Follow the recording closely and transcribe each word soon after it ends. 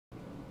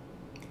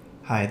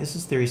Hi, this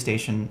is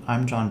TheoryStation.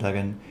 I'm John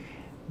Duggan.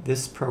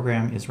 This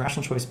program is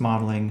rational choice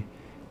modeling.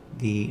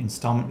 The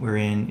installment we're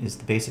in is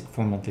the basic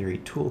formal theory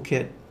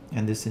toolkit,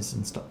 and this is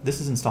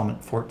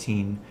installment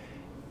 14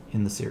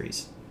 in the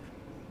series.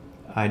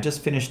 I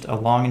just finished a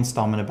long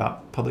installment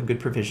about public good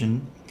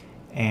provision,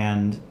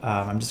 and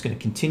I'm just going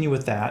to continue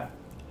with that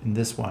in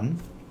this one.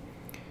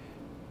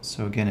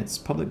 So again, it's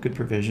public good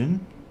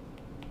provision.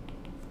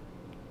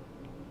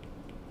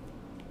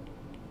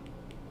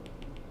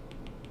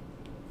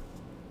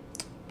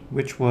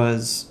 Which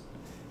was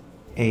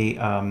a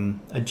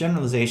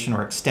generalization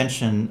or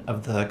extension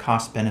of the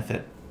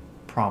cost-benefit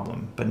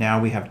problem. But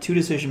now we have two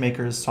decision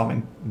makers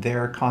solving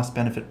their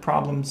cost-benefit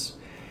problems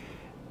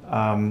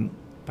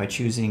by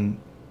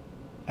choosing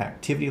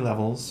activity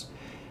levels,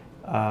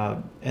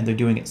 and they're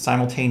doing it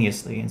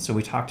simultaneously. And so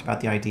we talked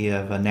about the idea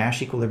of a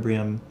Nash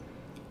equilibrium,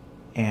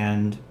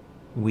 and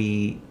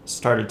we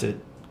started to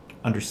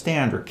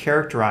understand or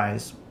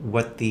characterize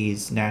what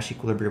these Nash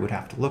equilibria would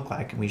have to look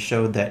like, and we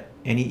showed that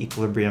any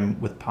equilibrium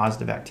with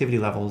positive activity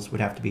levels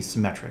would have to be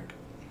symmetric.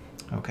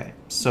 Okay,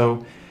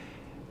 so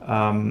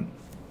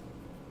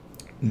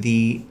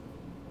the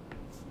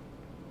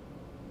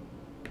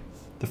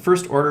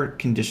first order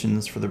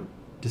conditions for the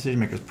decision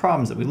makers'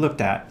 problems that we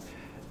looked at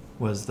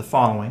was the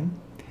following.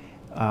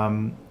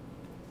 But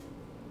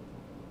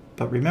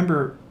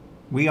remember,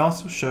 we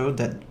also showed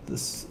that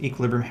this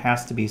equilibrium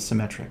has to be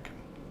symmetric.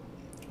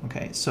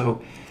 Okay,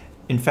 so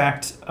in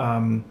fact,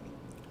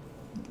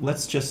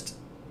 let's just,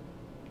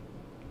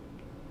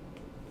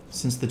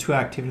 since the two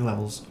activity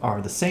levels are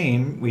the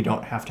same, we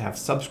don't have to have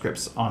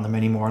subscripts on them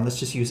anymore. Let's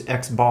just use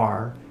x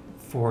bar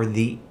for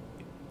the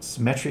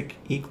symmetric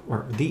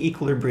or the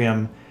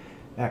equilibrium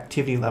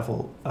activity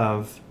level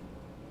of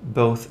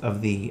both of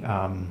the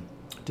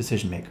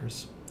decision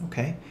makers.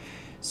 Okay,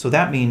 so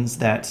that means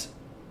that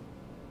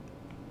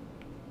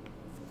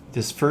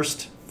this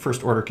first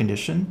order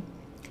condition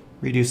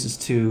reduces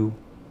to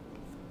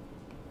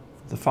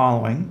the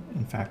following.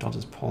 In fact, I'll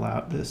just pull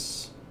out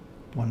this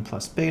 1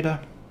 plus beta.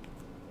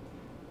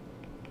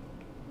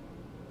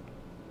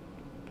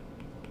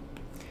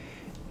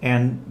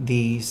 And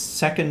the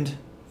second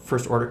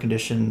first order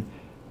condition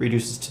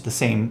reduces to the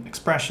same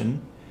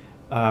expression.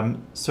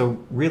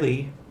 So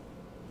really,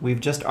 we've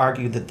just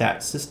argued that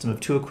that system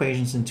of two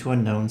equations and two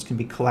unknowns can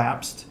be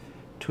collapsed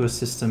to a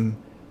system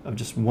of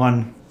just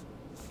one,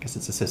 I guess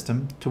it's a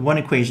system, to one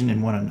equation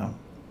and one unknown.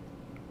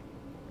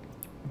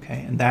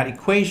 Okay, and that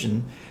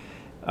equation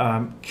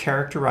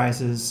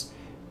characterizes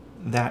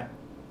that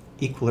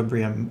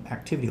equilibrium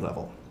activity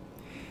level.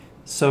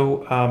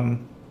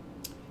 So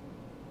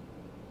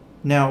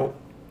now,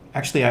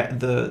 actually,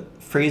 the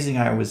phrasing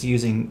I was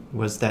using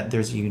was that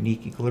there's a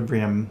unique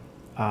equilibrium.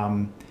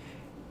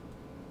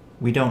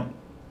 We don't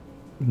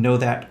know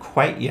that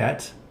quite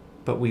yet,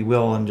 but we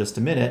will in just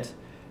a minute.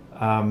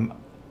 I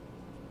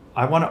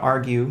want to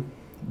argue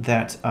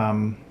that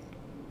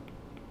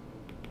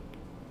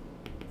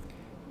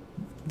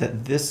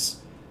that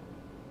this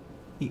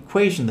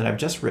equation that I've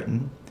just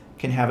written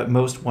can have at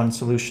most one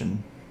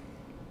solution.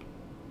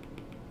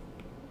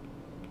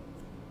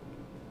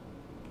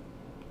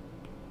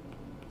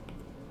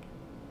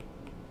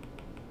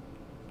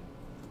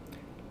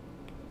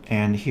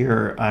 And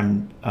here I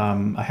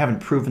haven't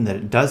proven that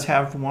it does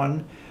have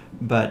one,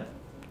 but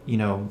you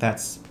know,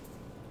 that's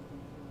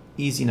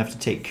easy enough to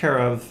take care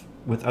of.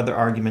 With other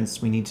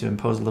arguments, we need to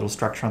impose a little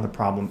structure on the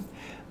problem.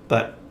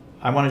 But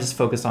I want to just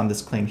focus on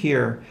this claim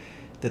here,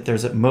 that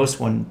there's at most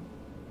one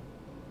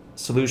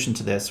solution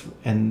to this,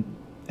 and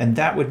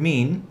that would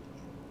mean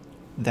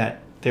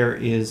that there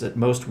is at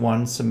most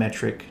one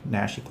symmetric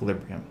Nash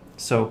equilibrium.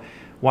 So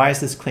why is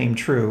this claim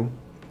true?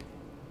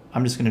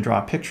 I'm just going to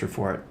draw a picture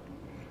for it.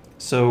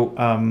 So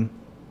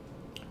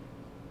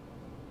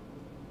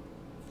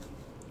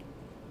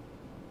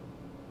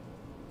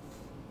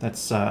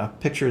that's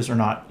pictures are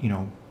not, you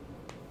know,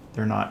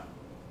 they're not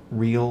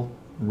real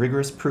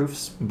rigorous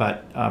proofs,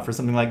 but for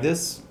something like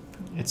this,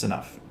 it's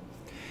enough.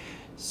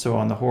 So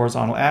on the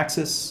horizontal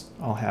axis,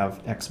 I'll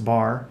have x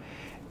bar,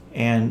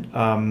 and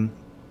now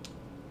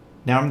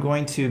I'm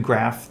going to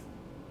graph.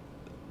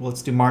 Well,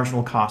 let's do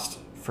marginal cost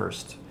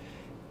first.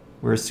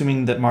 We're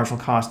assuming that marginal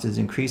cost is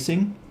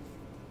increasing.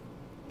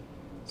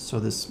 So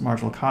this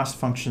marginal cost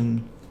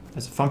function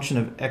as a function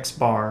of x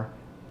bar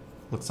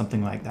looks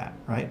something like that,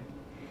 right?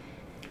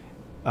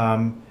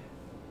 The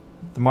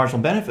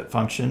marginal benefit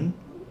function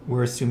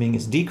we're assuming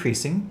is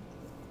decreasing.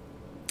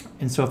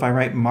 And so if I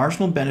write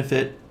marginal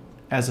benefit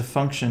as a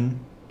function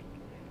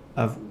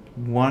of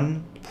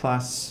 1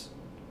 plus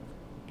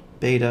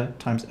beta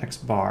times x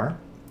bar,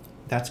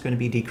 that's going to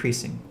be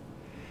decreasing.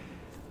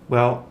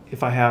 Well,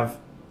 if I have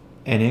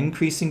an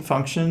increasing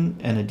function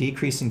and a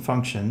decreasing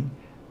function,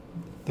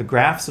 the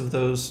graphs of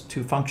those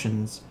two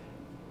functions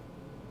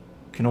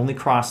can only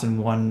cross in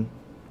one,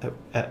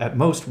 at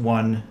most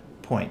one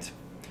point.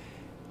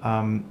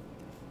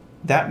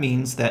 That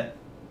means that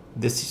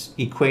this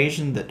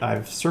equation that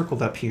I've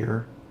circled up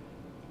here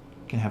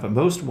can have at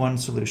most one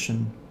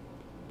solution.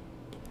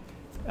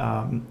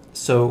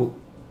 So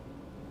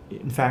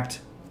in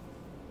fact,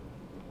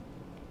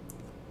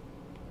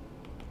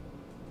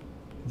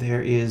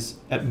 there is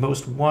at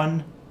most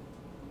one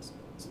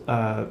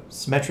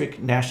symmetric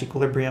Nash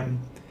equilibrium.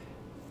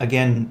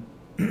 Again,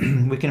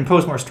 we can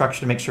impose more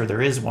structure to make sure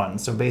there is one.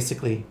 So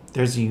basically,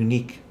 there's a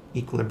unique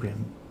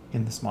equilibrium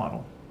in this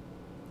model.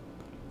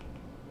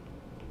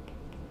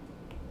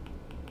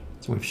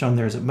 So we've shown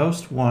there's at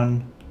most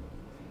one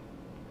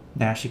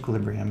Nash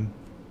equilibrium.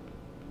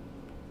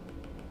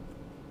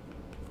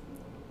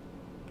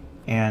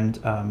 And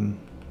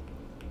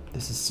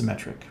this is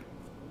symmetric.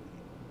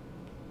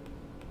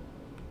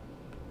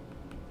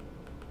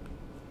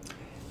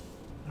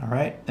 All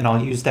right, and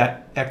I'll use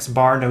that X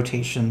bar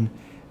notation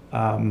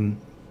to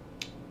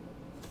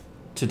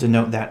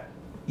denote that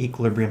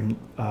equilibrium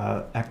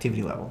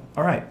activity level.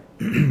 All right,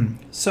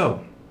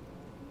 so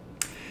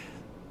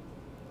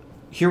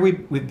here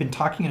we've been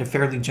talking at a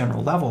fairly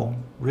general level.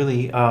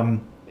 Really,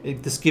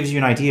 this gives you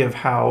an idea of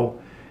how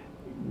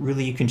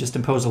really you can just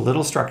impose a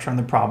little structure on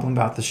the problem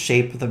about the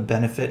shape of the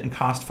benefit and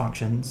cost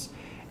functions,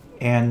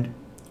 and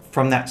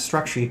from that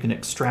structure you can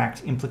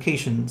extract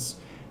implications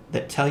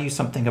that tell you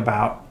something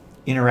about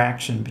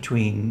interaction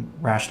between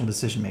rational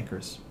decision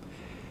makers.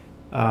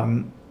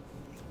 Let's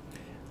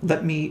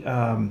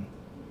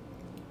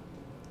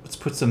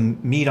put some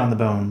meat on the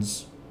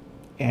bones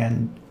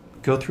and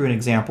go through an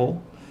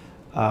example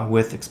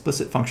with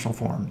explicit functional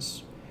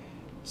forms.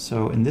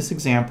 So in this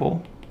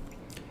example,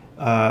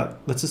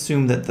 let's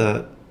assume that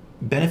the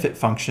benefit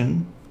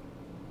function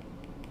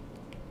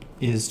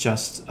is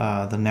just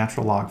the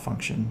natural log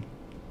function.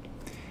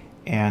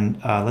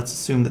 And let's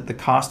assume that the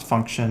cost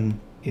function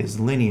is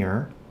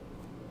linear.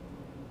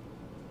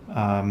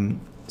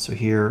 So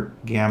here,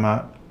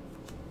 gamma,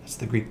 that's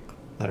the Greek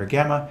letter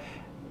gamma.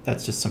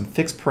 That's just some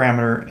fixed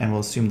parameter, and we'll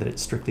assume that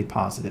it's strictly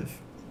positive.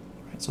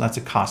 Right, so that's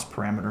a cost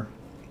parameter.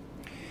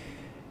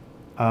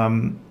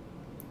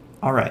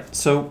 All right,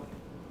 so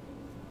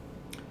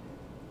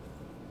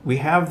we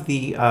have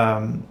the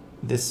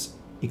this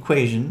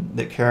equation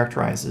that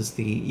characterizes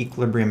the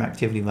equilibrium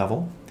activity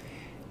level,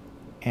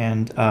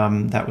 and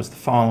that was the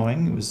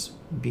following. It was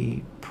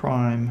B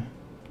prime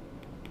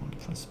 1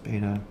 plus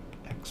beta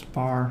x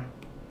bar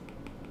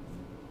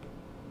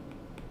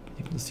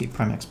equal to C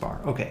prime x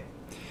bar. Okay,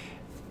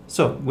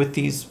 so with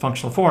these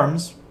functional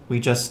forms, we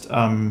just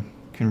can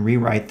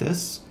rewrite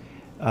this.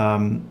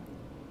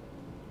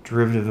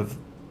 Derivative of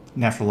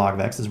natural log of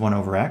x is 1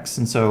 over x,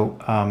 and so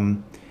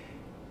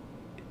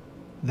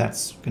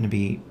that's going to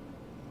be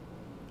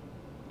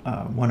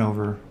 1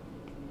 over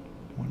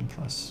 1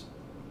 plus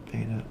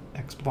beta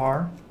x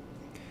bar.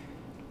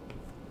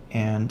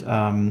 And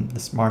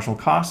this marginal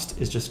cost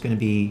is just going to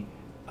be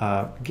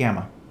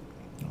gamma.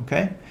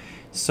 Okay,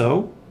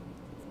 so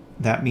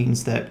that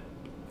means that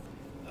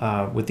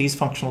with these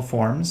functional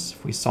forms,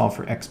 if we solve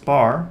for x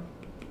bar,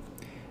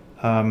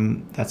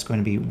 that's going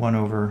to be 1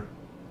 over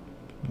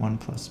 1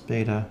 plus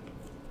beta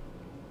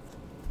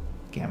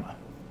gamma.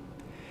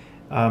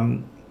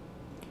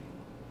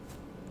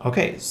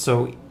 Okay,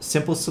 so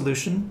simple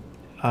solution.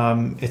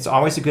 It's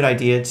always a good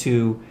idea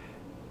to,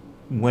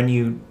 when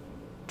you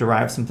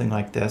derive something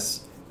like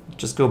this,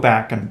 just go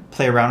back and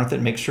play around with it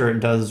and make sure it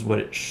does what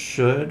it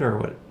should,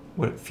 or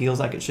what it feels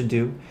like it should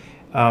do.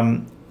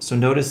 So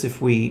notice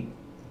if we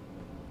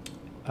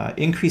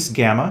increase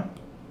gamma,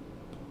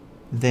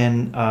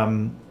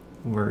 then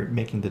we're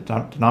making the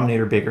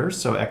denominator bigger,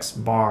 so x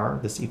bar,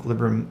 this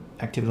equilibrium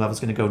activity level, is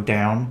going to go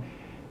down.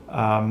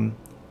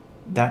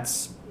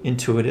 That's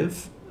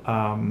intuitive.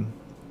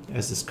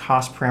 As this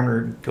cost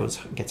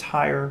parameter gets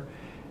higher,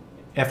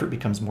 effort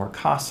becomes more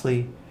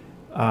costly,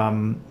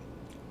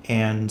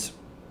 and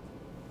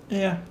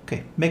yeah,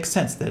 okay, makes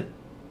sense that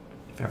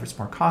if effort's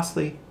more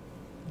costly,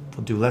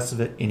 they'll do less of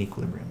it in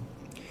equilibrium.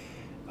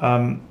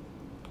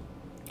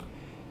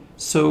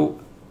 So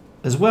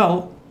as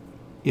well,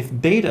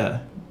 if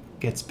beta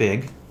gets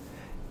big,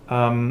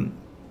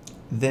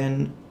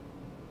 then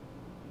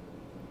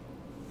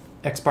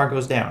x bar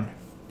goes down.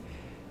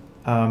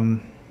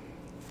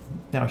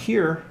 Now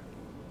here,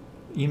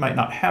 you might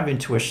not have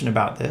intuition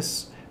about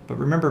this, but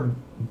remember,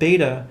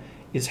 beta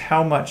is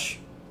how much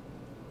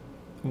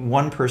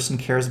one person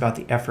cares about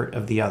the effort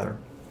of the other.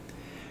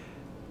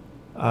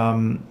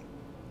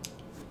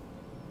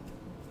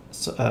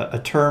 So a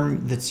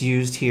term that's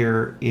used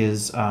here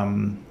is,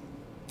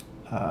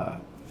 I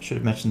should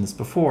have mentioned this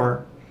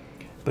before,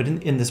 but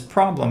in this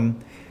problem,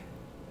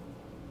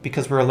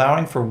 because we're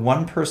allowing for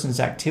one person's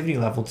activity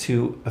level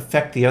to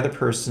affect the other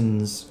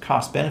person's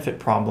cost-benefit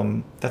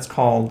problem, that's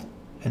called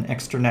an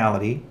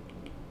externality.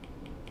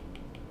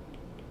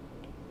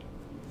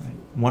 Right?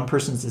 One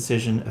person's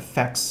decision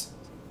affects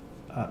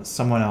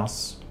someone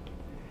else.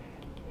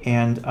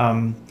 And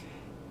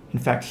in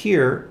fact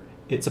here,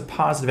 it's a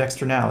positive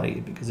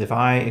externality, because if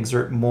I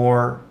exert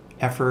more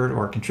effort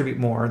or contribute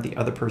more, the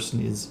other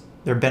person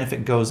their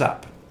benefit goes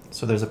up.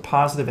 So there's a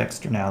positive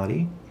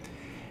externality.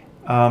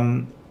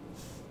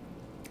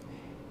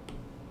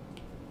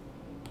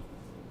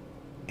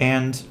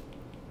 And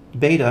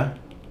beta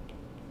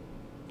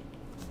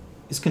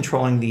is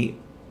controlling the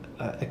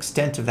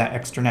extent of that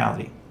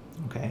externality.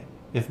 Okay,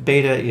 If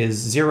beta is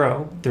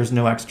 0, there's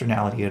no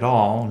externality at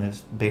all, and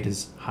if beta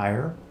is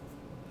higher,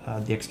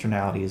 the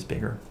externality is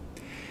bigger.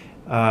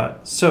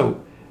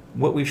 So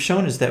what we've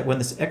shown is that when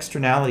this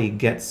externality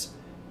gets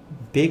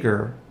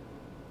bigger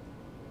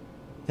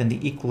than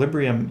the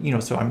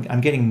equilibrium, so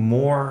I'm getting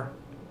more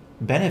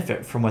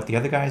benefit from what the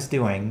other guy is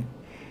doing.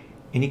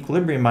 In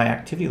equilibrium, my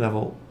activity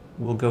level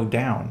will go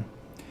down.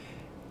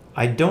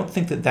 I don't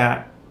think that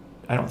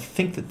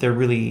there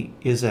really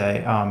is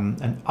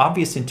an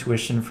obvious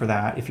intuition for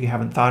that if you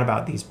haven't thought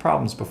about these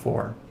problems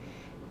before.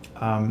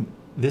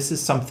 This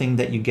is something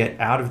that you get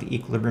out of the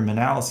equilibrium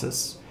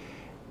analysis,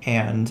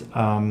 and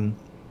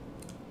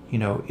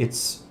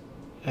it's,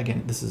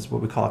 again, this is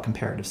what we call a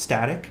comparative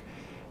static,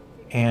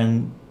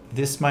 and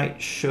this might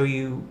show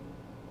you,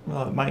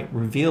 well, it might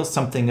reveal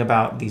something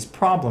about these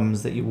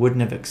problems that you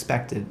wouldn't have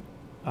expected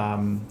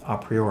a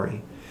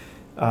priori.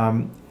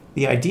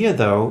 The idea,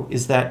 though,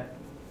 is that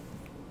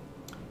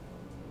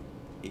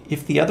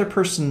if the other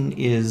person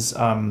is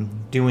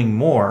doing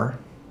more,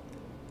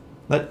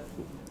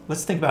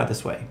 let's think about it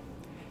this way.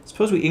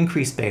 Suppose we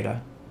increase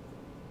beta.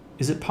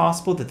 Is it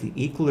possible that the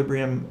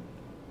equilibrium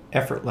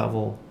effort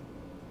level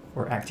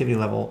or activity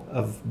level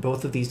of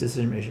both of these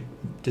decision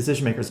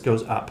makers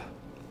goes up?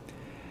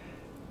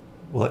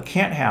 Well, it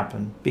can't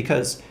happen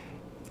because,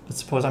 let's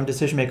suppose I'm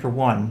decision maker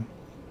 1.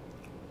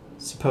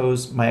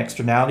 Suppose my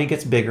externality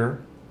gets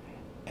bigger,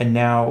 and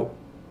now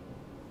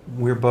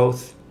we're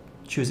both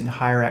choosing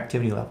higher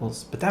activity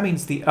levels. But that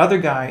means the other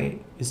guy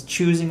is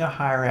choosing a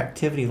higher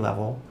activity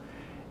level,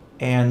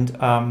 and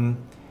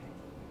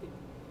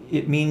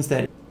it means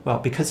that, well,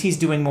 because he's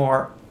doing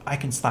more, I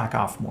can slack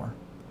off more.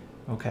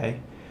 Okay?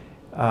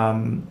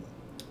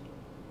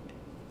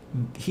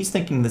 He's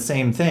thinking the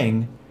same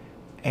thing,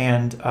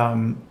 and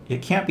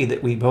it can't be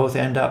that we both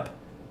end up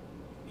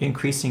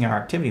increasing our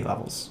activity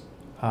levels.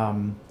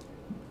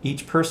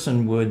 Each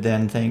person would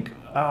then think,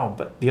 oh,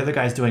 but the other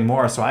guy's doing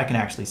more, so I can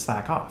actually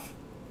slack off.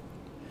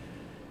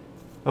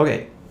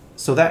 Okay,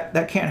 so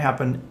that can't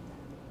happen.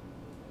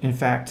 In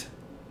fact,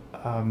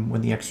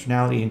 when the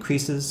externality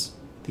increases,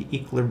 the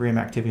equilibrium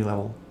activity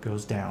level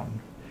goes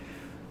down.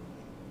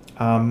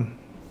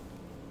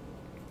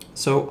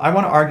 So I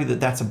want to argue that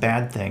that's a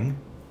bad thing.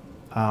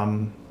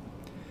 Now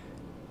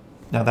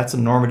that's a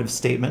normative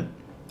statement.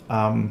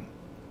 And,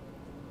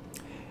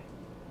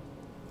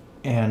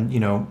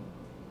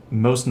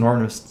 most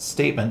normative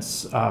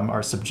statements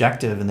are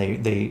subjective, and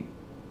they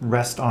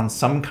rest on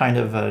some kind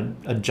of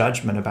a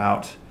judgment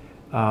about,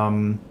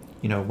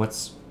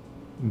 what's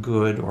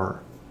good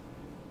or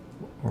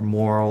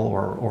moral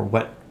or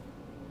what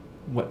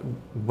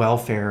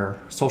welfare,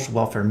 social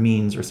welfare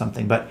means or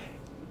something. But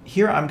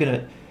here I'm going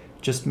to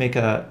just make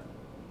a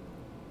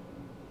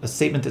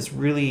statement that's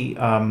really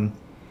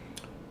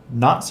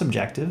not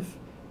subjective,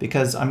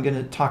 because I'm going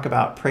to talk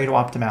about Pareto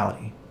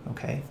optimality.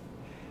 Okay,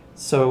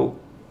 so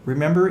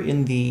remember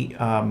in the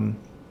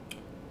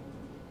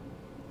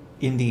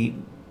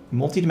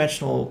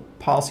multidimensional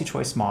policy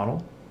choice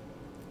model,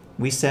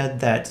 we said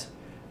that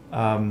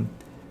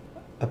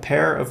a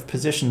pair of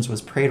positions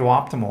was Pareto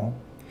optimal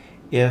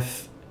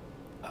if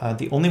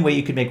the only way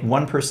you could make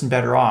one person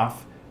better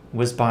off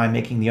was by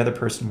making the other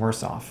person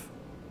worse off.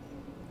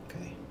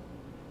 Okay.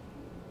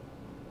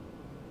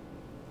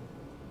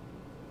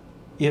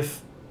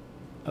 If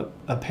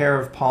a pair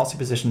of policy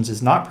positions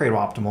is not Pareto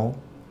optimal,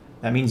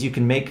 that means you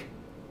can make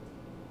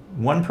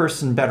one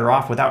person better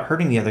off without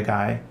hurting the other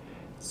guy.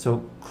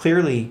 So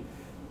clearly,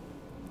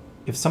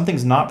 if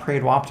something's not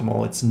Pareto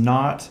optimal, it's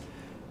not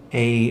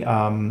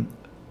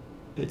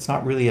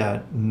really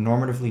a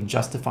normatively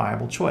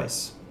justifiable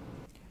choice.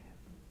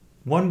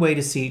 One way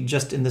to see,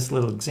 just in this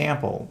little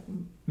example,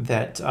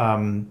 that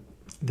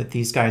that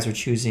these guys are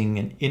choosing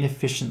an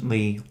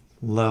inefficiently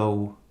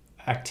low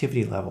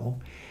activity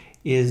level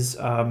is,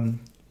 well,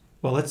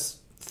 let's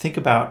think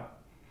about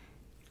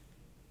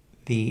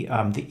the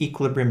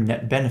equilibrium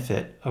net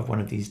benefit of one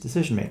of these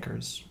decision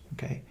makers.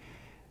 Okay,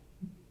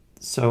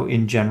 so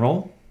in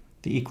general,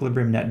 the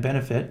equilibrium net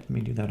benefit, let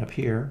me do that up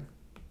here,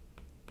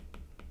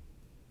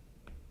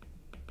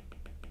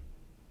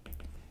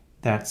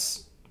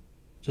 that's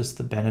just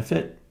the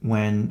benefit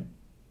when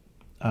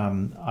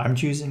I'm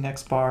choosing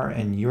X bar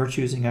and you're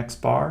choosing X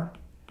bar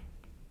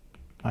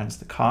minus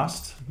the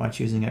cost of my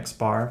choosing X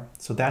bar.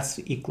 So that's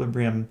the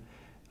equilibrium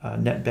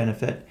net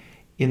benefit.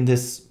 In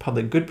this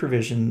public good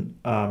provision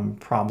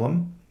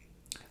problem,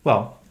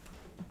 well,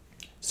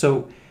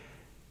 so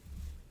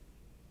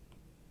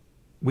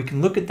we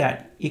can look at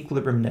that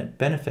equilibrium net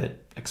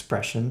benefit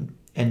expression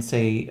and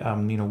say,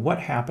 what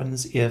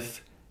happens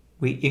if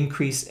we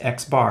increase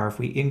X bar, if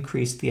we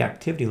increase the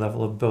activity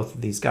level of both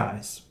of these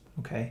guys,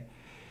 okay?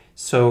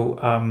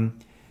 So,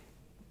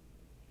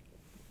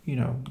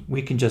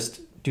 we can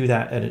just do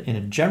that in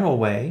a general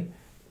way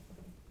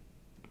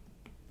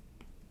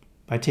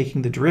by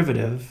taking the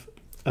derivative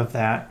of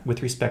that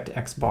with respect to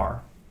X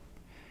bar.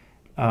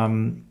 All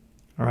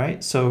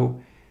right,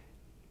 so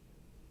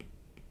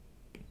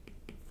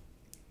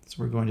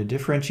we're going to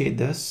differentiate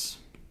this.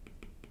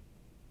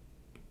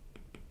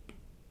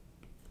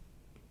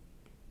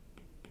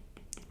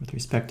 with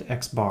respect to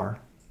x bar,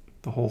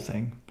 the whole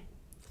thing.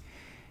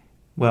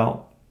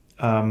 Well,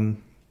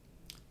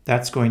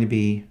 that's going to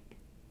be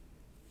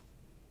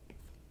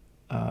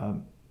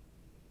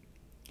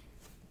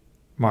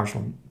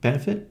marginal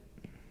benefit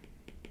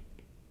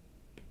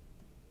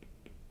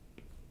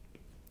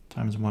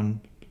times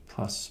 1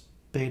 plus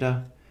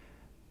beta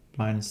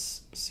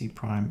minus c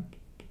prime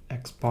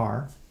x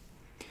bar.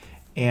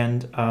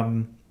 And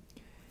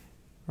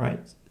right,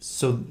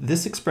 so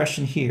this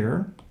expression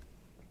here,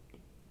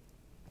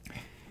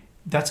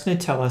 that's going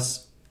to tell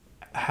us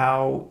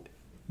how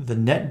the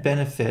net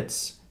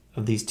benefits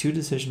of these two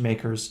decision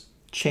makers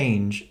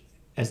change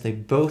as they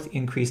both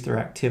increase their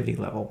activity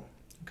level.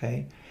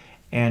 Okay,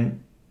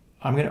 and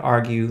I'm going to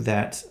argue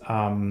that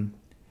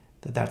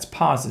that's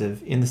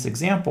positive. In this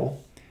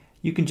example,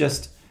 you can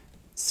just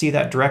see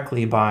that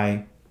directly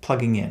by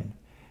plugging in.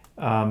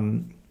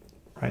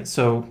 Right,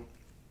 so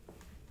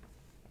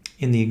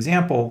in the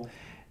example,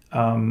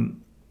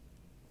 you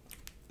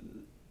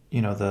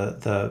know,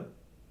 the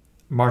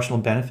marginal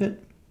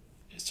benefit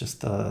is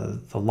just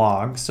the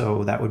log,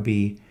 so that would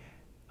be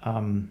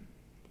 1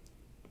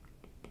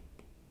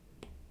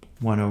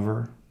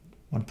 over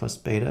 1 plus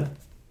beta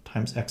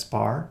times x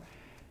bar,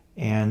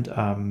 and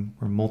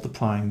we're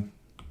multiplying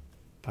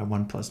by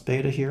 1 plus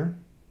beta here.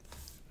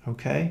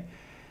 Okay,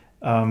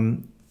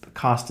 the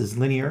cost is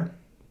linear,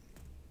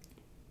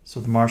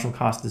 so the marginal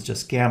cost is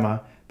just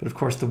gamma, but of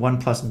course the 1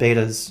 plus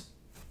betas,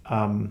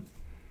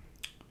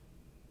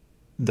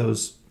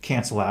 those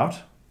cancel out.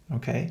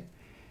 Okay,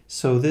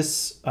 so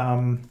this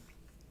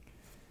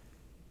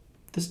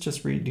this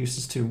just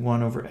reduces to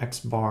 1 over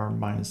x bar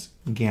minus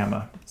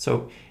gamma.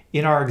 So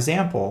in our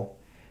example,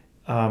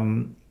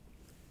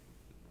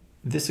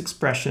 this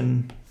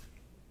expression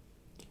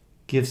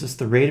gives us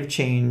the rate of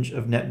change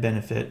of net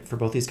benefit for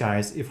both these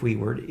guys if we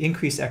were to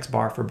increase x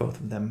bar for both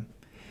of them.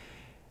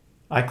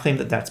 I claim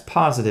that that's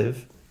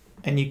positive,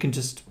 and you can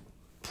just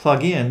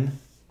plug in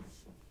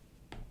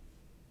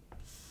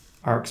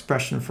our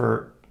expression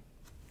for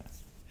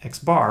x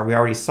bar. We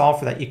already solved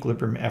for that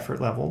equilibrium effort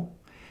level.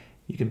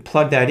 You can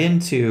plug that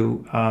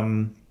into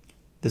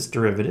this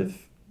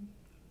derivative,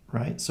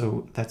 right?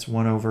 So that's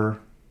 1 over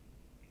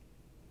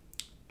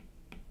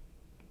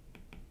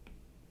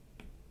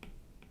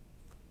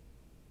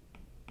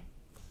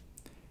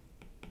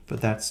but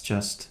that's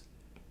just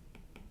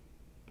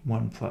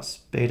 1 plus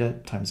beta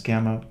times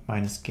gamma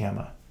minus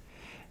gamma.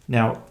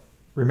 Now,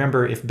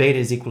 remember, if beta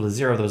is equal to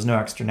 0, there's no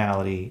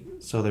externality,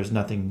 so there's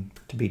nothing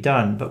to be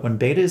done. But when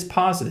beta is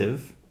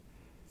positive,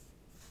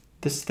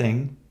 this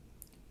thing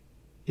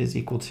is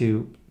equal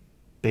to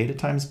beta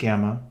times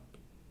gamma.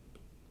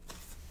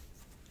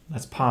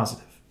 That's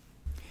positive.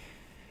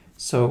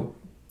 So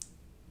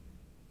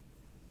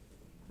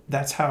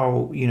that's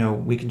how, you know,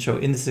 we can show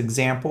in this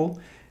example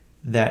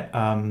that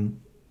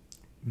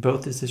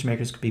both decision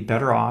makers could be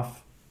better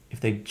off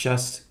if they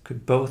just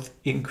could both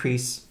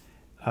increase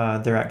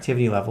their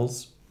activity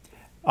levels.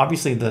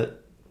 Obviously, the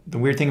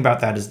weird thing about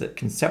that is that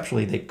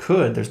conceptually they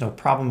could. There's no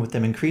problem with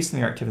them increasing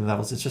their activity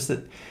levels. It's just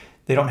that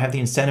they don't have the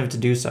incentive to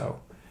do so.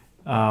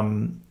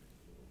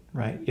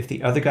 Right? If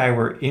the other guy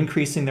were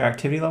increasing their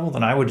activity level,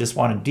 then I would just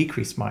want to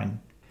decrease mine.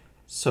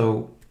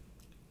 So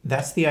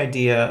that's the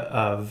idea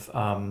of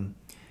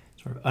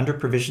sort of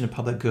underprovision of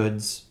public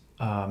goods.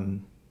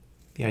 The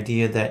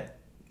idea that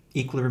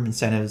equilibrium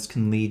incentives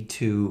can lead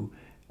to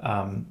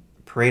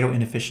Pareto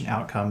inefficient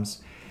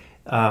outcomes.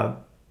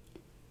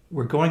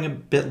 We're going a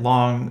bit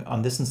long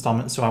on this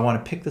installment, so I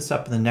want to pick this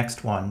up in the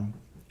next one,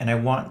 and I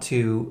want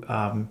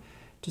to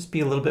just be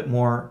a little bit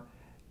more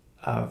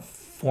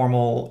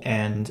formal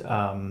and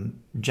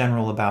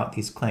general about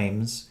these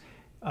claims.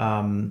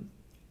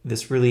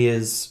 This really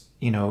is,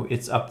 you know,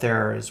 it's up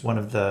there as one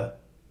of the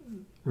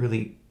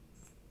really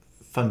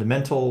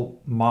fundamental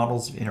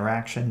models of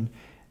interaction.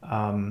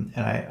 And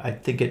I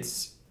think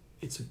it's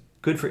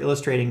good for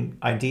illustrating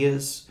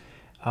ideas,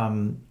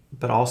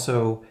 but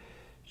also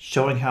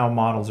showing how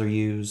models are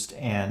used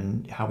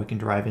and how we can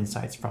derive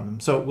insights from them.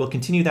 So we'll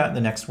continue that in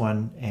the next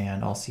one,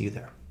 and I'll see you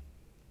there.